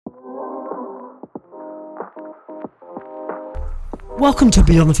Welcome to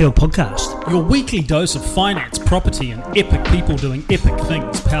Beyond the Field podcast. Your weekly dose of finance, property, and epic people doing epic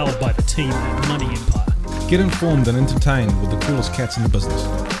things, powered by the team at Money Empire. Get informed and entertained with the coolest cats in the business.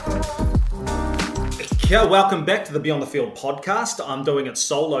 Yeah, welcome back to the Beyond the Field podcast. I'm doing it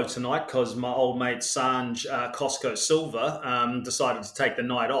solo tonight because my old mate Sanj Costco Silva decided to take the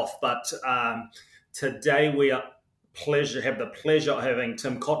night off. But today we have the pleasure of having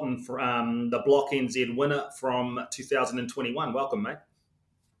Tim Cotton from the Block NZ winner from 2021. Welcome, mate.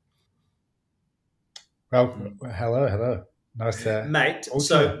 Well, hello. Nice to mate.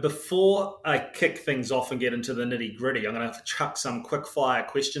 So before I kick things off and get into the nitty gritty, I'm going to chuck some quick fire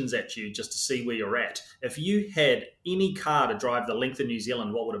questions at you just to see where you're at. If you had any car to drive the length of New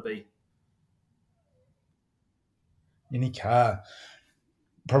Zealand, what would it be? Any car?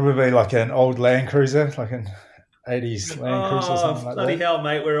 Probably like an old Land Cruiser, like an 80s Land Cruiser or something like bloody that. Hell,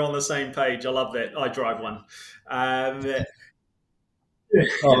 mate. We're on the same page. I love that. I drive one.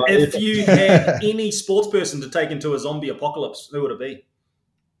 If you had any sports person to take into a zombie apocalypse, who would it be?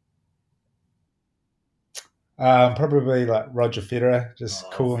 Probably like Roger Federer, just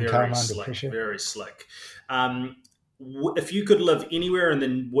cool and calm under pressure. Very slick. If you could live anywhere in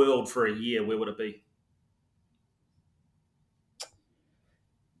the world for a year, where would it be?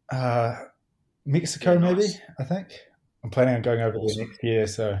 Mexico, Nice. maybe, I think. I'm planning on going over there next year,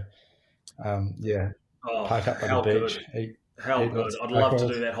 so park up by the beach. How good. I'd love to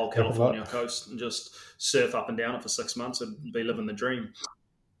do that whole California coast and just surf up and down it for 6 months and be living the dream.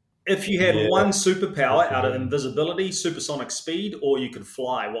 If you had one superpower out of invisibility, supersonic speed, or you could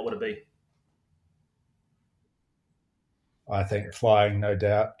fly, what would it be? I think flying, no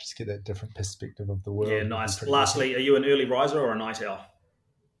doubt. Just get that different perspective of the world. Yeah, nice. Lastly, are you an early riser or a night owl?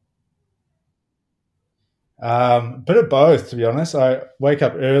 Bit of both, to be honest. I wake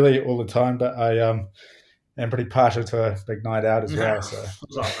up early all the time, but I am pretty partial to a big night out as well. So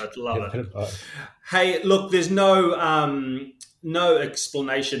love it. Bit of both. Hey, look, there's no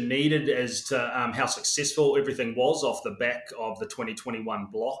explanation needed as to how successful everything was off the back of the 2021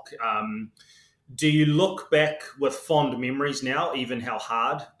 block. Do you look back with fond memories now, even how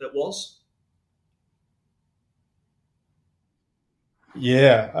hard it was?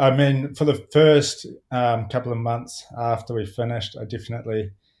 Yeah, I mean, for the first couple of months after we finished, I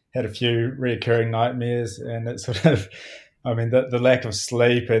definitely had a few reoccurring nightmares, and it sort of, I mean, the lack of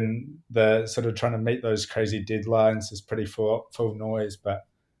sleep and the sort of trying to meet those crazy deadlines is pretty full noise. But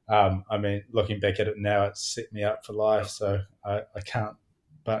I mean, looking back at it now, it's set me up for life, so I can't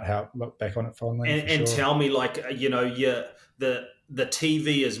but look back on it fondly. And tell me, like, the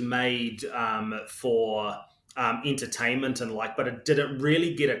TV is made for entertainment and but did it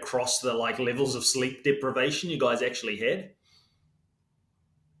really get across the levels of sleep deprivation you guys actually had?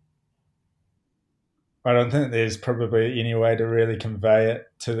 I don't think there's probably any way to really convey it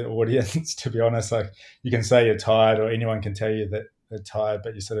to the audience, to be honest. Like, you can say you're tired, or anyone can tell you that they're tired,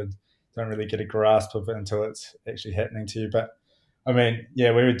 but you sort of don't really get a grasp of it until it's actually happening to you. But I mean,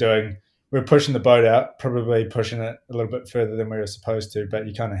 yeah, we were pushing the boat out, probably pushing it a little bit further than we were supposed to, but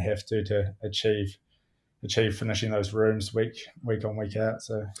you kind of have to achieve finishing those rooms week on, week out.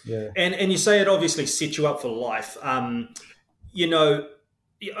 So yeah. And you say it obviously set you up for life. I've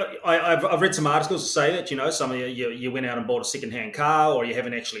read some articles that say that, some of you went out and bought a secondhand car, or you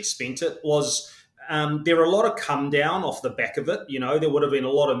haven't actually spent it. There were a lot of come down off the back of it. There would have been a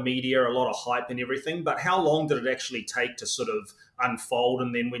lot of media, a lot of hype and everything, but how long did it actually take to sort of unfold,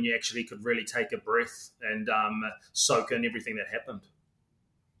 and then when you actually could really take a breath and soak in everything that happened?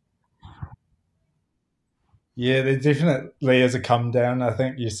 Yeah, there definitely is a come down. I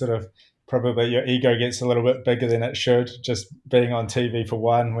think you sort of probably your ego gets a little bit bigger than it should, just being on TV for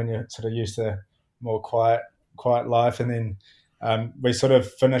one, when you're sort of used to more quiet life. And then we sort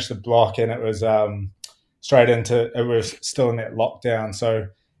of finished the block, and it was it was still in that lockdown. So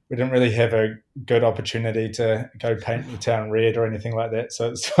we didn't really have a good opportunity to go paint the town red or anything like that.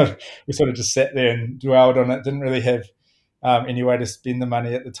 So we sort of just sat there and dwelled on it. Didn't really have any way to spend the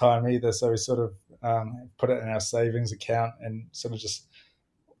money at the time either. So we sort of put it in our savings account, and sort of just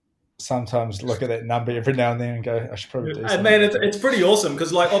sometimes look at that number every now and then and go, I should probably do something. Man, it's pretty awesome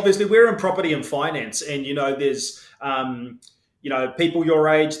because, obviously we're in property and finance, and there's people your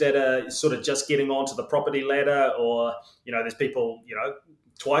age that are sort of just getting onto the property ladder, or there's people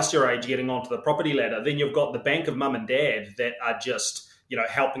twice your age getting onto the property ladder. Then you've got the bank of mum and dad that are just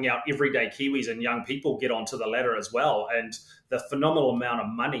helping out everyday Kiwis and young people get onto the ladder as well. And the phenomenal amount of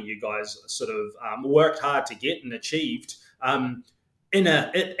money you guys sort of worked hard to get and achieved at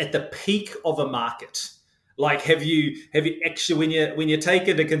the peak of a market. Like, have you actually, when you take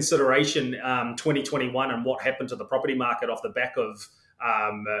into consideration 2021 and what happened to the property market um,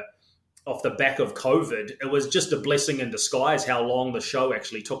 off the back of COVID, it was just a blessing in disguise how long the show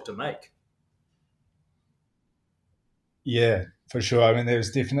actually took to make. Yeah, for sure. I mean, there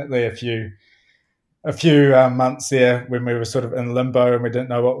was definitely a few months there when we were sort of in limbo and we didn't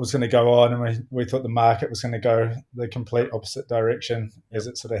know what was going to go on, and we thought the market was going to go the complete opposite direction as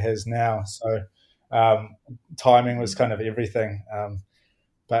it sort of has now. So timing was kind of everything.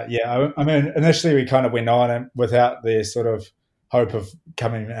 But yeah, I mean, initially we kind of went on and without the sort of hope of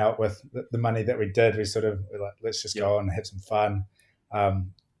coming out with the money that we did. We sort of were like, let's just go on and have some fun.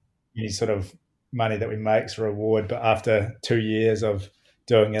 Any sort of money that we make is a reward. But after 2 years of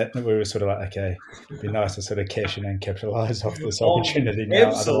doing it, we were sort of like, okay, it'd be nice to sort of cash in and capitalize off this opportunity now.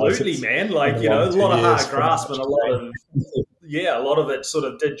 Absolutely, man. Like, a lot of hard grasp and a lot of it sort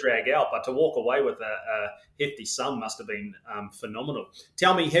of did drag out, but to walk away with a hefty sum must have been phenomenal.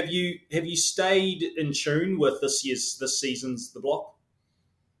 Tell me, have you stayed in tune with this season's The Block?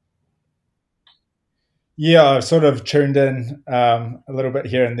 Yeah, I've sort of tuned in a little bit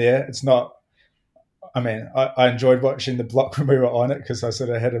here and there. It's not. I mean, I enjoyed watching The Block when we were on it because I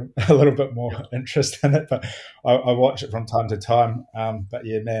sort of had a little bit more interest in it, but I watch it from time to time. But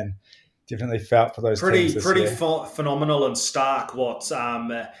yeah, man, definitely felt for those teams this year. Phenomenal and stark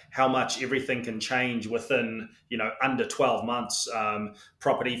how much everything can change within under 12 months.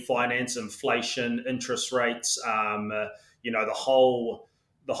 Property finance, inflation, interest rates,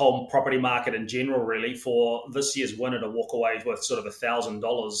 the whole property market in general, really, for this year's winner to walk away with sort of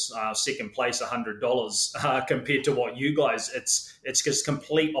 $1,000, second place $100 compared to what you guys, it's just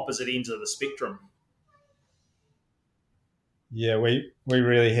complete opposite ends of the spectrum. Yeah, we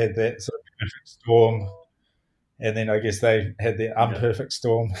really had that sort of perfect storm, and then I guess they had the unperfect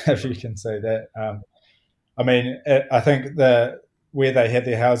storm, if you can say that. I mean, I think where they had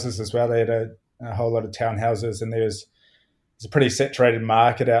their houses as well, they had a whole lot of townhouses, and there's a pretty saturated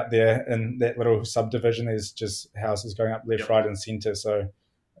market out there in that little subdivision. There's just houses going up left, right, and centre. So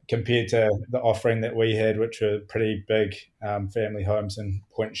compared to the offering that we had, which were pretty big family homes in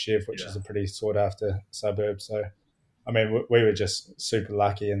Point Chev, which is a pretty sought after suburb. So, I mean, we were just super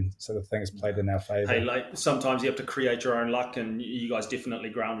lucky, and sort of things played in our favour. Hey, sometimes you have to create your own luck, and you guys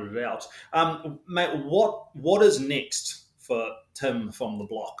definitely grounded it out. Mate, what is next for Tim from The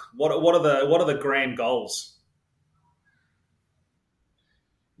Block? What are the grand goals?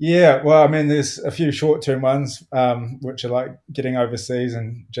 Yeah, well, I mean, there's a few short-term ones, which are like getting overseas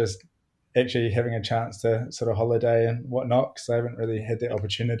and just actually having a chance to sort of holiday and whatnot, because I haven't really had that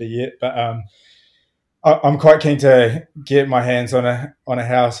opportunity yet. But I'm quite keen to get my hands on a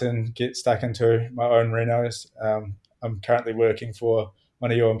house and get stuck into my own renos. I'm currently working for one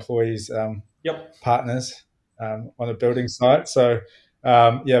of your employees' partners on a building site. So,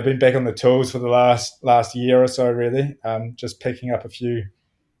 I've been back on the tools for the last year or so, really, just picking up a few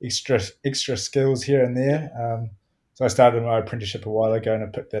extra skills here and there. So I started my apprenticeship a while ago and I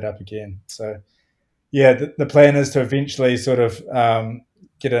picked that up again. So yeah, the plan is to eventually sort of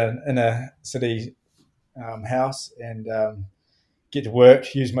get in a city house and get to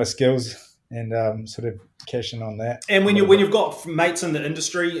work, use my skills, and sort of cash in on that. And when you've got mates in the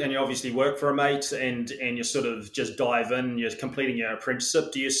industry and you obviously work for a mate and you sort of just dive in, you're completing your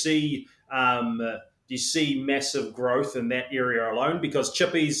apprenticeship, do you see massive growth in that area alone? Because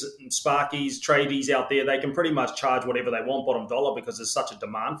chippies, sparkies, tradies out there, they can pretty much charge whatever they want bottom dollar because there's such a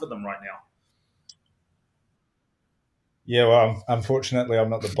demand for them right now. Yeah, well, unfortunately, I'm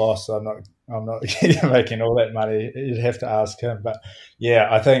not the boss, so I'm not making all that money. You'd have to ask him. But yeah,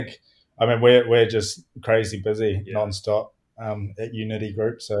 I mean, we're just crazy busy nonstop at Unity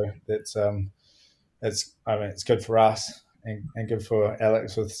Group, so that's it's good for us. And good for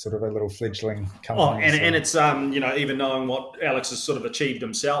Alex with sort of a little fledgling company. And it's even knowing what Alex has sort of achieved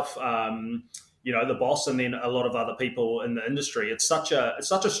himself, the boss, and then a lot of other people in the industry. It's such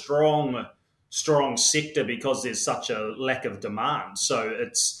a strong sector because there's such a lack of demand. So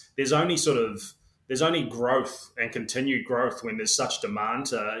there's only growth and continued growth when there's such demand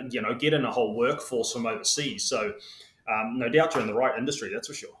to get in a whole workforce from overseas. So no doubt you're in the right industry, that's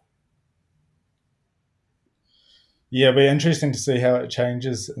for sure. Yeah, it'll be interesting to see how it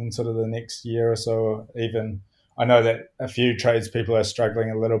changes in sort of the next year or so. Even I know that a few tradespeople are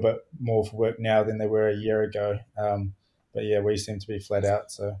struggling a little bit more for work now than they were a year ago. But yeah, we seem to be flat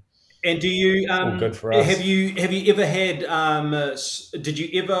out. So, and do you all good for us. Have you ever had? Did you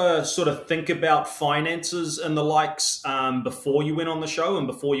ever sort of think about finances and the likes before you went on the show and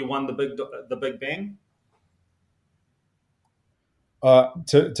before you won the Big Bang?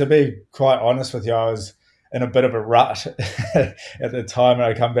 To be quite honest with you, I was in a bit of a rut at the time. And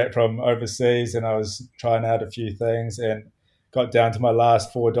I come back from overseas and I was trying out a few things and got down to my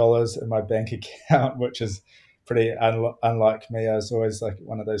last $4 in my bank account, which is pretty unlike me. I was always like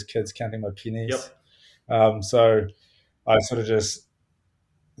one of those kids counting my pennies. Yep. So I sort of just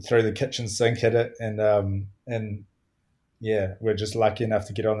threw the kitchen sink at it, and yeah, we're just lucky enough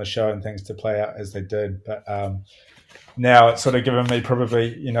to get on the show and things to play out as they did. But now it's sort of given me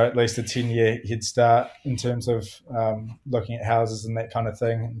probably, at least a 10-year head start in terms of looking at houses and that kind of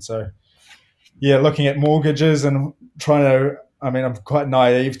thing. And so, yeah, looking at mortgages and trying to, I'm quite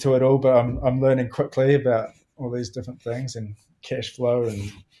naive to it all, but I'm learning quickly about all these different things and cash flow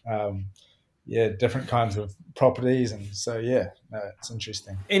and, different kinds of properties. And so, it's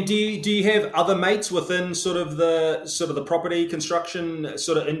interesting. And do you have other mates within sort of the property construction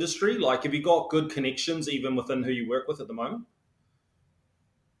sort of industry? Like, have you got good connections even within who you work with at the moment?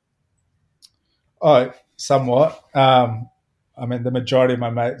 Oh, somewhat. The majority of my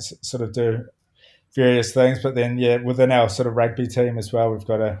mates sort of do various things, but then, within our sort of rugby team as well, we've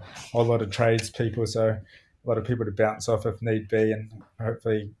got a whole lot of tradespeople, so a lot of people to bounce off if need be, and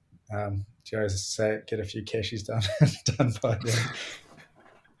hopefully, Joe's say get a few cashies done by then.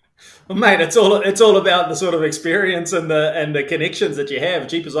 Well, mate, it's all about the sort of experience and the connections that you have.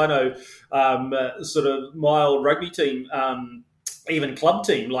 Jeepers, I know, sort of my old rugby team, even club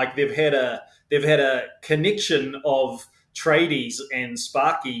team, like they've had a connection of tradies and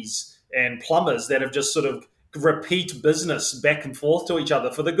sparkies and plumbers that have just sort of repeat business back and forth to each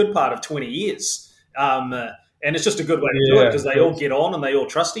other for the good part of 20 years. And it's just a good way to do it because they all get on and they all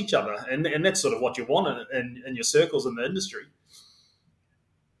trust each other. And that's sort of what you want in your circles in the industry.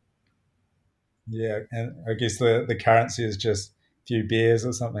 Yeah, and I guess the currency is just a few beers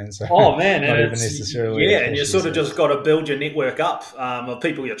or something. So oh man, not even necessarily. Yeah, and you sort of just got to build your network up of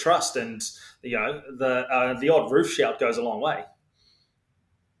people you trust, and the odd roof shout goes a long way.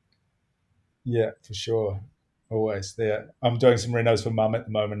 Yeah, for sure, always there. I'm doing some renos for Mum at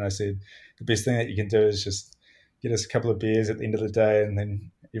the moment. I said the best thing that you can do is just get us a couple of beers at the end of the day, and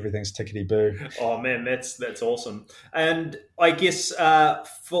then everything's tickety boo. Oh man, that's awesome. And I guess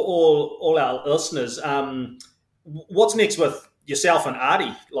for all our listeners, what's next with yourself and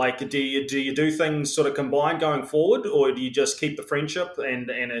Artie? Like, do you do things sort of combined going forward, or do you just keep the friendship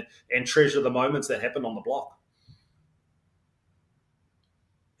and treasure the moments that happen on the block?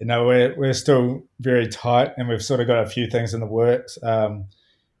 We're still very tight, and we've sort of got a few things in the works.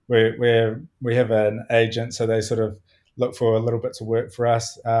 We have an agent, so they sort of look for little bits of work for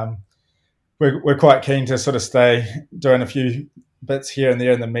us. We're quite keen to sort of stay doing a few bits here and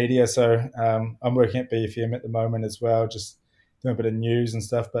there in the media. So I'm working at BFM at the moment as well, just doing a bit of news and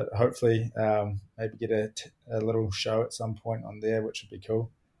stuff. But hopefully, maybe get a little show at some point on there, which would be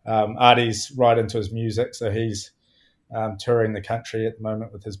cool. Artie's right into his music, so he's touring the country at the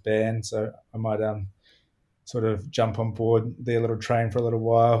moment with his band. So I might sort of jump on board their little train for a little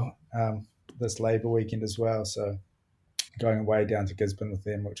while this Labour weekend as well. So going away down to Gisborne with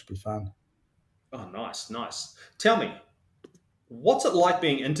them, which will be fun. Oh, nice. Tell me, what's it like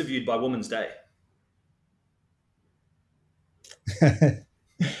being interviewed by Women's Day?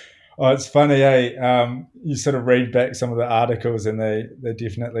 Oh, it's funny, eh? You sort of read back some of the articles and they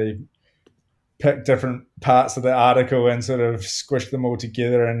definitely pick different parts of the article and sort of squish them all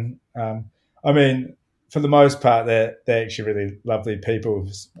together. And for the most part, they're actually really lovely people.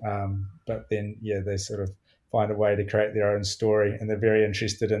 But then, they sort of find a way to create their own story, and they're very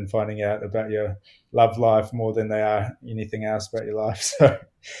interested in finding out about your love life more than they are anything else about your life. So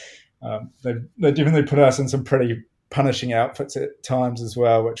they definitely put us in some pretty punishing outfits at times as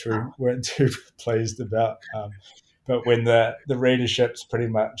well, which we weren't too pleased about. But when the readership's pretty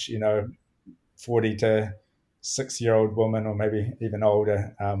much, 40 to 6-year-old woman, or maybe even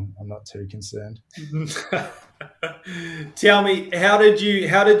older, I'm not too concerned. Tell me, how did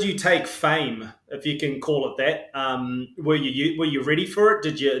you take fame, if you can call it that? Were you ready for it?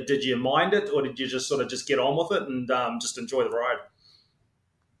 Did you mind it, or did you just sort of just get on with it and just enjoy the ride?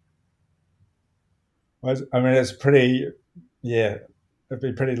 It's pretty, it'd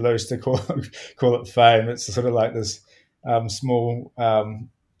be pretty loose to call it fame. It's sort of like this small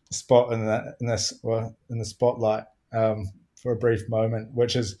spot in the spotlight for a brief moment,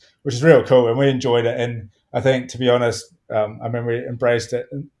 which is real cool, and we enjoyed it. And I think, to be honest, we embraced it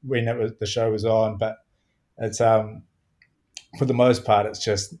when the show was on. But it's for the most part, it's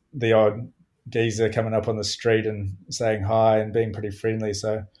just the odd geezer coming up on the street and saying hi and being pretty friendly.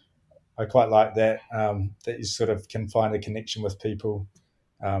 So I quite like that you sort of can find a connection with people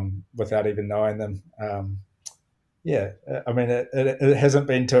without even knowing them. Yeah, I mean, it hasn't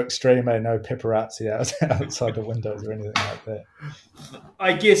been too extreme. No paparazzi outside the windows or anything like that.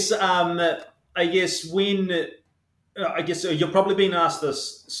 I guess. I guess when. I guess you've probably been asked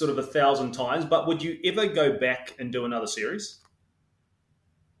this sort of 1,000 times, but would you ever go back and do another series?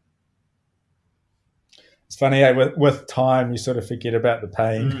 It's funny, with time, you sort of forget about the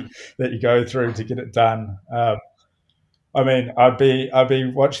pain that you go through to get it done. I mean, I'd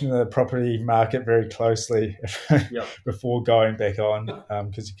be watching the property market very closely Yep. before going back on,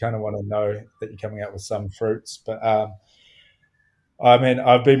 because you kind of want to know that you're coming out with some fruits. But I mean,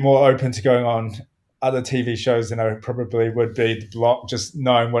 I'd be more open to going on other TV shows than I probably would be The Block, just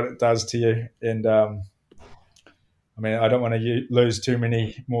knowing what it does to you. And I mean, I don't want to lose too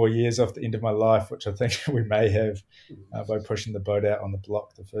many more years off the end of my life, which I think we may have by pushing the boat out on The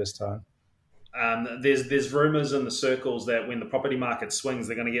Block the first time. There's rumours in the circles that when the property market swings,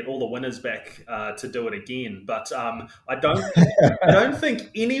 they're going to get all the winners back to do it again. But I don't think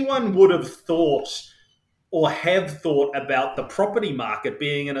anyone would have thought or have thought about the property market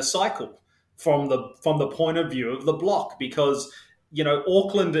being in a cycle from the point of view of The Block, because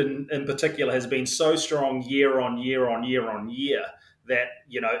Auckland in particular has been so strong year on year on year on year that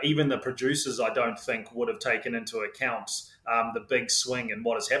even the producers, I don't think, would have taken into account the big swing and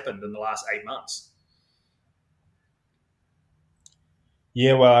what has happened in the last 8 months.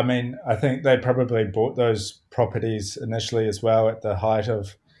 Yeah, well, I mean, I think they probably bought those properties initially as well at the height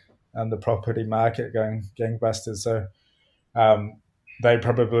of the property market going gangbusters. So they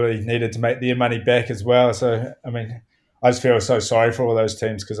probably needed to make their money back as well. So, I mean, I just feel so sorry for all those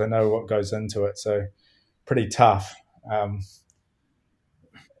teams because I know what goes into it. So pretty tough. I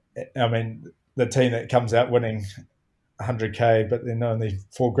mean, the team that comes out winning 100K, but then only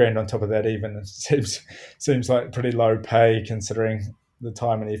 $4,000 on top of that, even it seems like pretty low pay considering the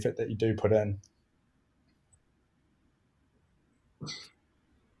time and effort that you do put in.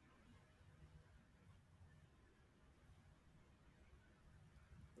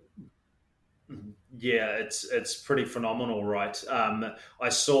 Yeah, it's pretty phenomenal, right? I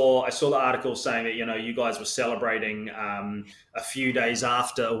saw the article saying that you guys were celebrating a few days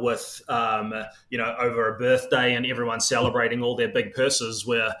after with over a birthday, and everyone celebrating all their big purses,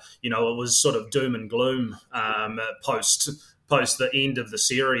 where it was sort of doom and gloom post the end of the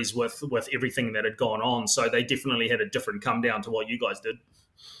series with everything that had gone on. So they definitely had a different come down to what you guys did.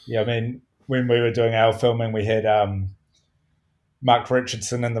 Yeah, I mean, when we were doing our filming, we had Mark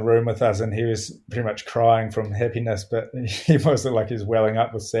Richardson in the room with us, and he was pretty much crying from happiness, but he wasn't like he's welling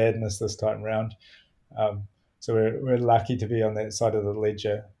up with sadness this time around. So we're lucky to be on that side of the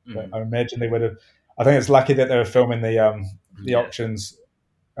ledger. But I imagine they would have. I think it's lucky that they were filming the auctions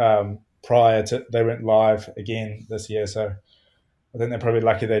prior to they went live again this year. So I think they're probably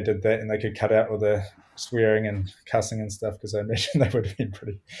lucky they did that, and they could cut out all the swearing and cussing and stuff, because I imagine they would have been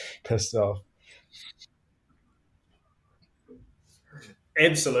pretty pissed off.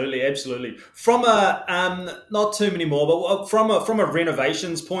 Absolutely. From a not too many more, but from a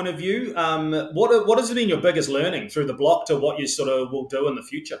renovations point of view, what has been your biggest learning through The Block to what you sort of will do in the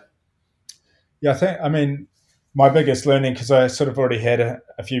future? Yeah, I mean, my biggest learning, because I sort of already had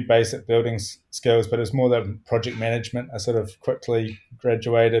a few basic building skills, but it's more the project management. I sort of quickly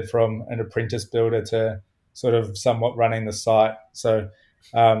graduated from an apprentice builder to sort of somewhat running the site. So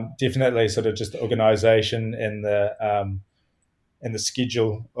definitely sort of just the organisation and the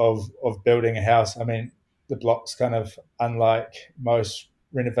schedule of building a house. I mean, The Block's kind of unlike most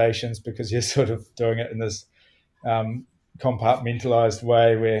renovations because you're sort of doing it in this compartmentalized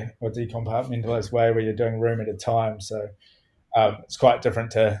way decompartmentalized way where you're doing room at a time. So it's quite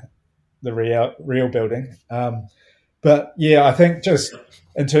different to the real building. But yeah, I think just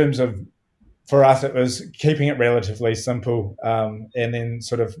in terms of, for us, it was keeping it relatively simple and then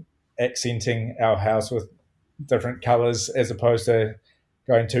sort of accenting our house with different colors as opposed to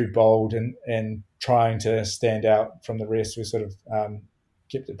going too bold and trying to stand out from the rest. We sort of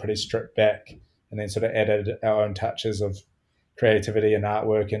kept it pretty stripped back and then sort of added our own touches of creativity and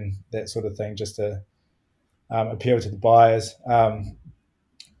artwork and that sort of thing just to appeal to the buyers.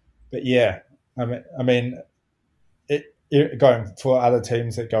 But yeah, I mean, going for other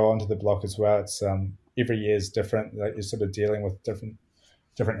teams that go onto The Block as well, it's every year is different. Like you're sort of dealing with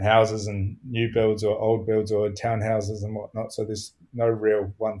different houses and new builds or old builds or townhouses and whatnot. So there's no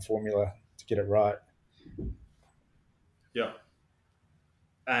real one formula to get it right. Yeah.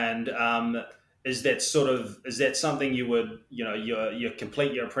 And is that something you would, you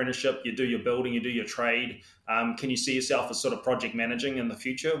complete your apprenticeship, you do your building, you do your trade. Can you see yourself as sort of project managing in the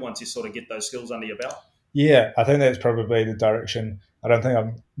future once you sort of get those skills under your belt? Yeah, I think that's probably the direction I don't think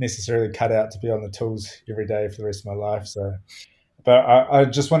I'm necessarily cut out to be on the tools every day for the rest of my life. So, but I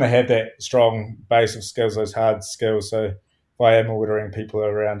just want to have that strong base of skills, those hard skills. So if I am ordering people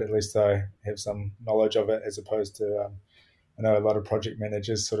around, at least I have some knowledge of it, as opposed to, I know a lot of project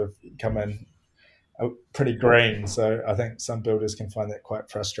managers sort of come in pretty green. So I think some builders can find that quite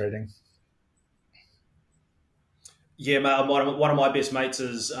frustrating. Yeah, mate, one of my best mates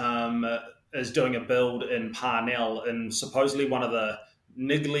is doing a build in Parnell, and supposedly one of the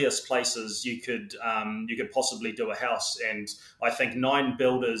niggliest places you could possibly do a house. And I think 9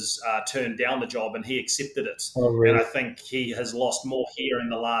 builders turned down the job, and he accepted it. Oh, really? And I think he has lost more here in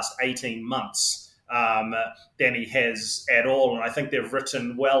the last 18 months than he has at all. And I think they've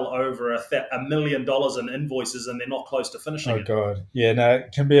written well over $1 million in invoices, and they're not close to finishing it. Oh, God. Yeah, no,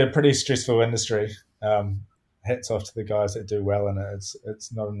 it can be a pretty stressful industry. Hats off to the guys that do well in it.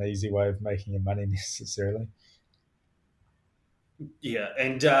 It's not an easy way of making your money necessarily. Yeah,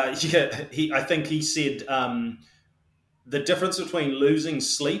 and I think he said the difference between losing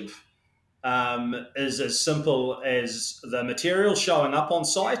sleep is as simple as the material showing up on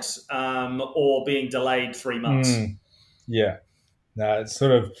site or being delayed 3 months. Yeah, no, it's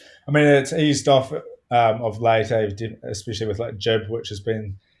sort of. I mean, it's eased off of late, especially with like Jib, which has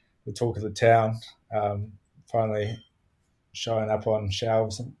been the talk of the town. Finally showing up on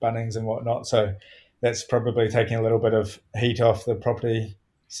shelves and Bunnings and whatnot. So that's probably taking a little bit of heat off the property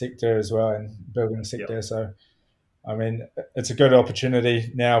sector as well and building sector. Yep. So, I mean, it's a good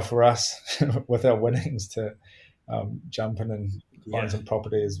opportunity now for us with our winnings to jump in and find some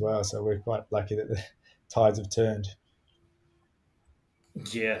property as well. So we're quite lucky that the tides have turned.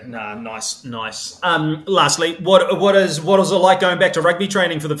 Yeah, nice. Lastly, what is it like going back to rugby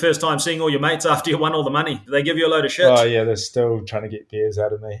training for the first time, seeing all your mates after you won all the money? Do they give you a load of shit? Oh yeah, they're still trying to get beers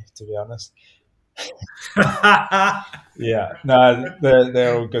out of me, to be honest. Yeah, no,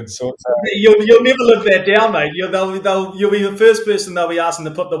 they're all good sorts. You'll never live that down, mate. You'll be the first person they'll be asking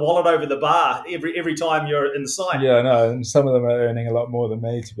to put the wallet over the bar every time you're in sight. Yeah, no, and some of them are earning a lot more than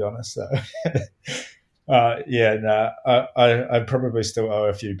me, to be honest. So. I probably still owe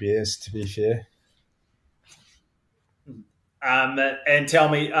a few beers, to be fair. And tell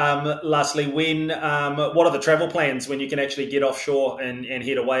me, lastly, what are the travel plans when you can actually get offshore and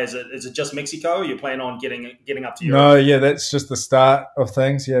head away? Is it just Mexico? Or you plan on getting up to Europe? No, yeah, that's just the start of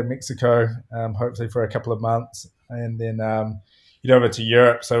things. Yeah, Mexico, hopefully for a couple of months, and then head over to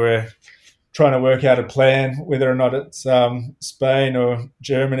Europe. So we're trying to work out a plan, whether or not it's Spain or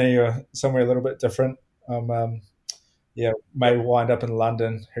Germany or somewhere a little bit different. May wind up in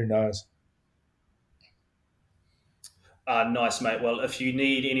London. Who knows? Nice, mate. Well, if you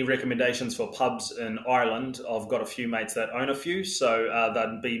need any recommendations for pubs in Ireland, I've got a few mates that own a few, so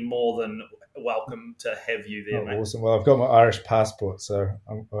they'd be more than welcome to have you there, mate. Awesome. Well, I've got my Irish passport, so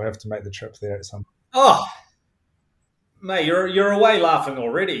I'll have to make the trip there at some point. Oh, mate, you're away laughing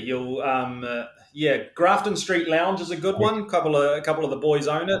already. You'll Grafton Street Lounge is a good one. A couple of the boys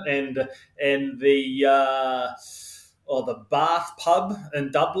own it, and the Bath pub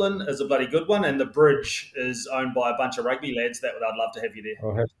in Dublin is a bloody good one, and the Bridge is owned by a bunch of rugby lads. I'd love to have you there.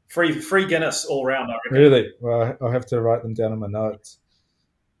 Free Guinness all round, I reckon. Really? Well, I'll have to write them down in my notes.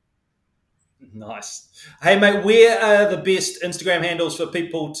 Nice. Hey, mate, where are the best Instagram handles for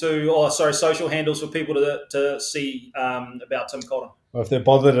people social handles for people to see about Tim Cotton? Well, if they're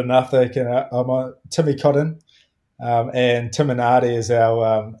bothered enough, they can. I'm on Timmy Cotton, and Tim and Artie is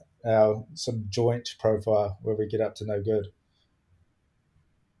our some joint profile where we get up to no good.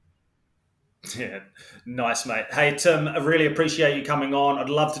 Yeah, nice, mate. Hey, Tim, I really appreciate you coming on. I'd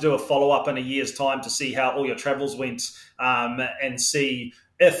love to do a follow-up in a year's time to see how all your travels went and see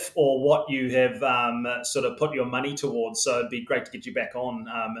if or what you have sort of put your money towards. So it'd be great to get you back on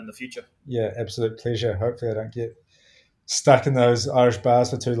in the future. Yeah, absolute pleasure. Hopefully I don't get stuck in those Irish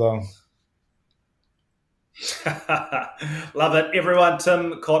bars for too long. Love it. Everyone,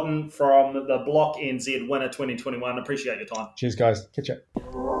 Tim Cotton from the Block NZ winner 2021. Appreciate your time. Cheers, guys. Catch ya.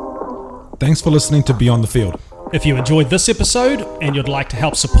 Thanks for listening to Beyond the Field. If you enjoyed this episode and you'd like to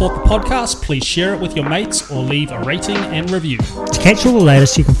help support the podcast, please share it with your mates or leave a rating and review. To catch all the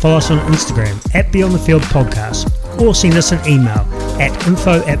latest, you can follow us on Instagram at Beyond the Field Podcast or send us an email at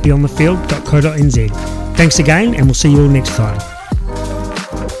info@beyondthefield.co.nz. Thanks again, and we'll see you all next time.